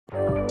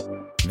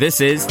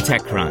This is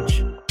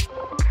TechCrunch.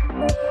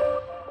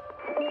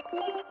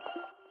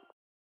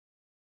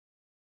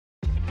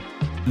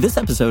 This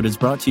episode is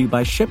brought to you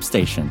by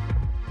ShipStation.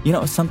 You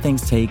know, some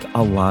things take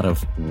a lot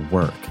of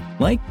work,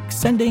 like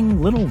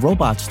sending little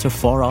robots to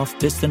far-off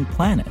distant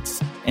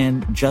planets.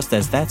 And just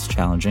as that's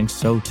challenging,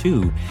 so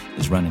too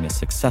is running a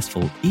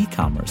successful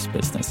e-commerce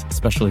business,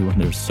 especially when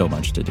there's so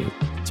much to do.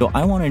 So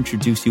I want to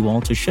introduce you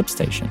all to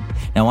ShipStation.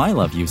 Now, I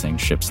love using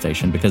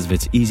ShipStation because of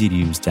its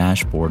easy-to-use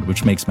dashboard,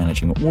 which makes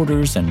managing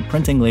orders and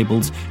printing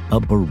labels a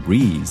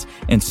breeze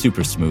and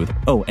super smooth.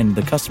 Oh, and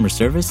the customer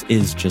service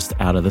is just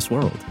out of this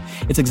world.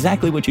 It's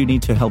exactly what you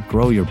need to help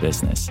grow your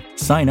business.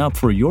 Sign up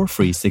for your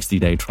free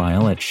 60-day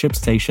trial at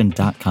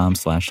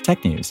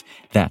shipstation.com/technews.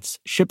 That's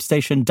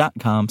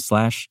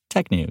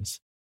shipstation.com/technews.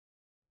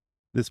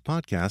 This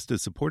podcast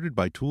is supported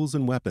by Tools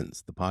and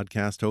Weapons, the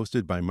podcast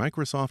hosted by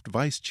Microsoft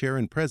Vice Chair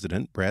and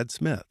President Brad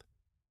Smith.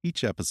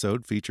 Each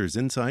episode features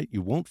insight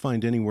you won't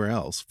find anywhere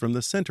else from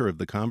the center of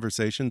the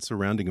conversation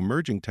surrounding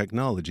emerging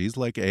technologies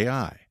like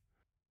AI.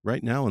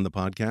 Right now in the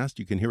podcast,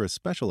 you can hear a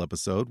special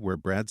episode where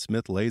Brad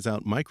Smith lays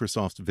out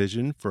Microsoft's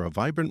vision for a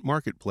vibrant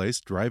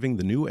marketplace driving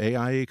the new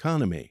AI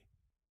economy.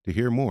 To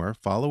hear more,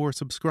 follow or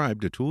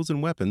subscribe to Tools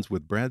and Weapons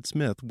with Brad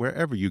Smith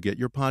wherever you get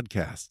your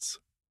podcasts.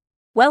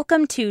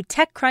 Welcome to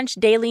TechCrunch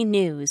Daily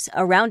News,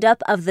 a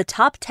roundup of the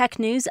top tech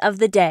news of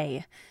the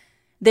day.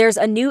 There's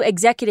a new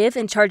executive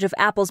in charge of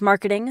Apple's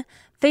marketing,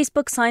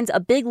 Facebook signs a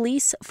big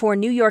lease for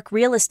New York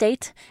real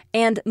estate,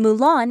 and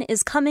Mulan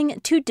is coming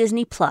to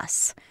Disney+.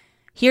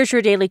 Here's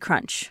your Daily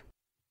Crunch.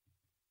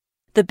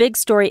 The big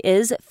story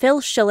is Phil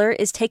Schiller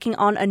is taking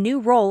on a new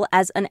role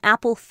as an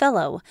Apple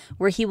Fellow,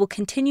 where he will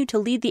continue to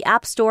lead the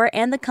App Store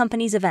and the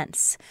company's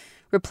events.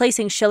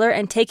 Replacing Schiller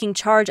and taking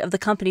charge of the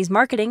company's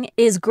marketing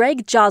is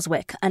Greg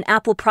Joswick, an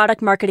Apple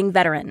product marketing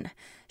veteran.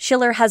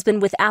 Schiller has been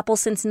with Apple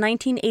since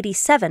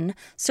 1987,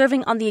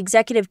 serving on the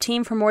executive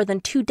team for more than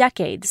 2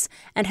 decades,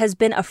 and has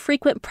been a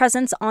frequent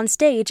presence on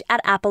stage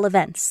at Apple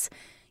events.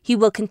 He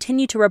will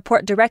continue to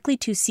report directly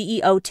to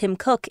CEO Tim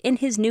Cook in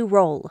his new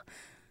role.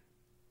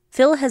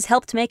 Phil has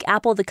helped make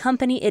Apple the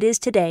company it is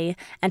today,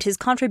 and his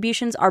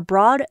contributions are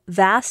broad,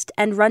 vast,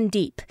 and run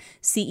deep,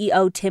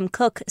 CEO Tim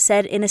Cook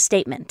said in a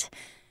statement.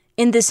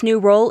 In this new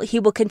role, he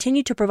will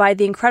continue to provide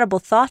the incredible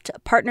thought,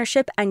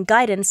 partnership, and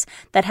guidance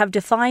that have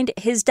defined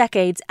his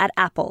decades at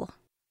Apple.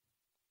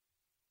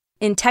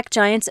 In tech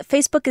giants,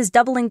 Facebook is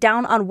doubling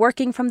down on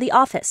working from the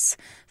office.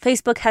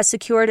 Facebook has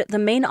secured the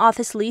main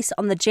office lease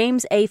on the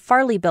James A.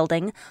 Farley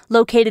building,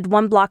 located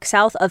 1 block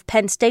south of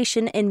Penn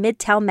Station in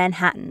Midtown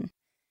Manhattan.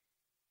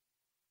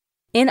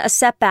 In a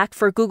setback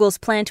for Google's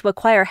plan to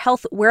acquire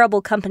health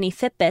wearable company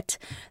Fitbit,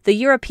 the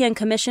European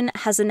Commission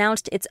has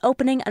announced it's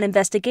opening an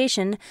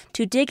investigation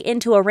to dig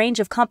into a range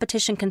of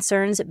competition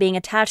concerns being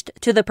attached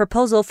to the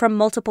proposal from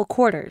multiple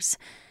quarters.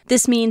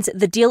 This means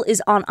the deal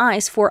is on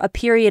ice for a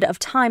period of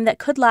time that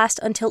could last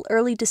until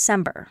early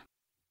December.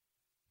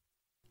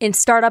 In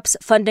startups,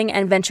 funding,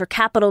 and venture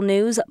capital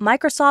news,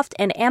 Microsoft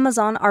and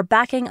Amazon are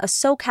backing a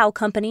SoCal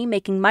company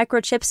making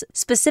microchips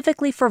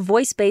specifically for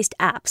voice-based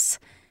apps.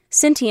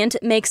 Sentient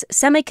makes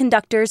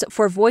semiconductors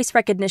for voice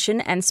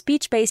recognition and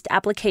speech-based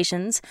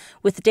applications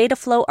with data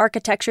flow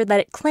architecture that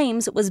it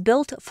claims was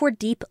built for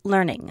deep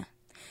learning.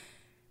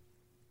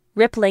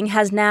 Rippling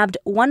has nabbed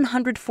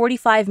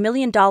 $145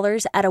 million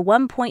at a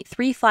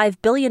 $1.35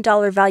 billion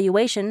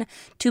valuation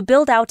to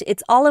build out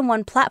its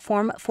all-in-one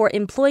platform for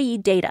employee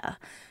data.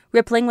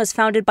 Rippling was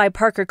founded by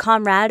Parker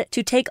Conrad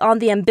to take on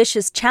the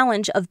ambitious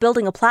challenge of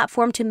building a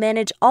platform to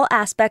manage all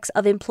aspects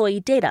of employee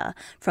data,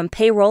 from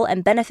payroll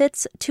and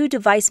benefits to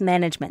device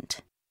management.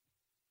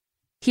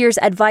 Here's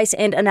advice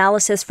and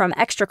analysis from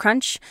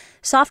XtraCrunch.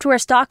 Software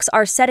stocks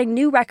are setting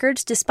new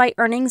records despite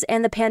earnings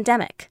and the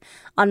pandemic.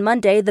 On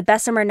Monday, the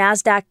Bessemer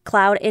Nasdaq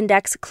Cloud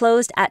Index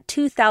closed at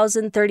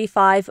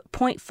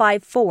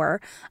 2,035.54,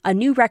 a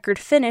new record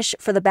finish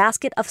for the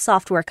basket of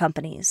software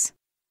companies.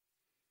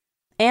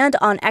 And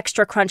on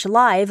XtraCrunch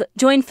Live,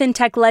 join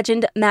fintech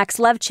legend Max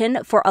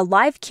Levchin for a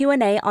live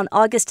Q&A on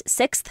August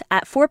 6th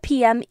at 4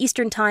 p.m.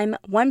 Eastern Time,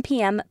 1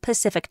 p.m.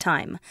 Pacific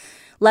Time.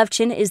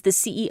 Levchin is the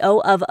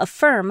CEO of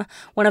Affirm,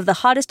 one of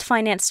the hottest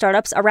finance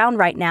startups around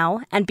right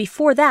now, and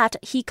before that,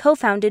 he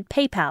co-founded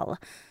PayPal.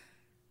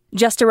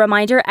 Just a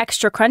reminder,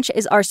 XtraCrunch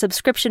is our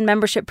subscription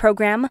membership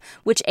program,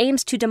 which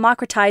aims to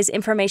democratize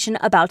information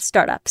about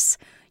startups.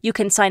 You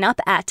can sign up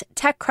at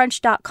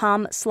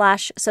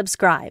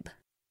techcrunch.com/subscribe.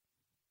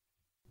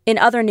 In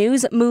other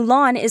news,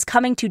 Mulan is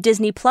coming to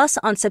Disney Plus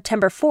on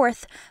September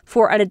 4th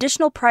for an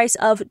additional price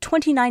of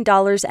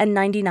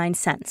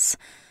 $29.99.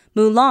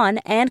 Mulan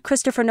and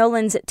Christopher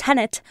Nolan's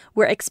Tenet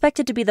were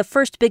expected to be the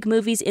first big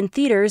movies in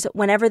theaters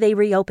whenever they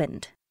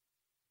reopened.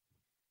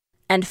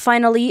 And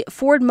finally,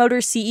 Ford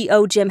Motor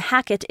CEO Jim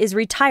Hackett is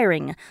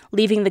retiring,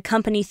 leaving the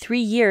company 3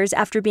 years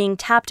after being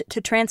tapped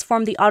to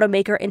transform the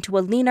automaker into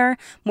a leaner,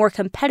 more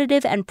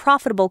competitive and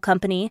profitable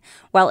company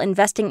while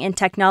investing in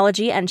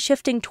technology and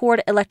shifting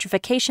toward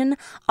electrification,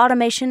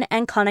 automation,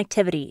 and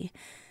connectivity.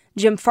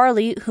 Jim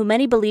Farley, who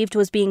many believed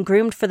was being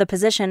groomed for the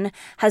position,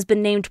 has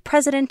been named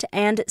president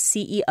and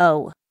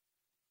CEO.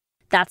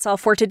 That's all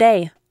for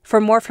today. For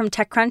more from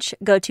TechCrunch,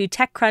 go to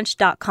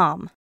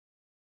TechCrunch.com.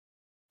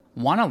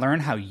 Want to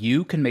learn how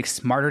you can make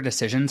smarter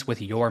decisions with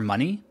your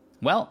money?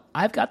 Well,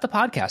 I've got the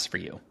podcast for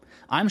you.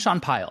 I'm Sean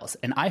Piles,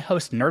 and I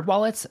host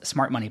NerdWallet's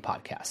Smart Money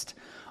Podcast.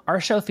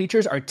 Our show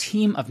features our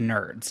team of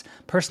nerds,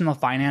 personal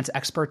finance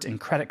experts in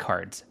credit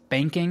cards,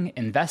 banking,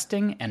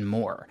 investing, and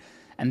more.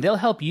 And they'll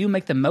help you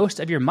make the most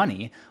of your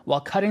money while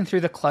cutting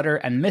through the clutter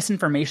and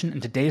misinformation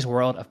in today's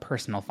world of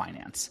personal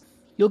finance.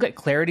 You'll get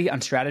clarity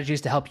on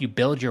strategies to help you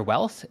build your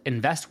wealth,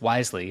 invest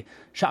wisely,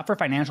 shop for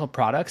financial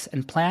products,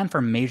 and plan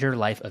for major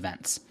life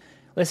events.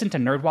 Listen to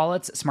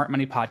NerdWallet's Smart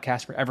Money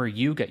Podcast wherever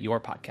you get your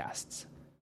podcasts.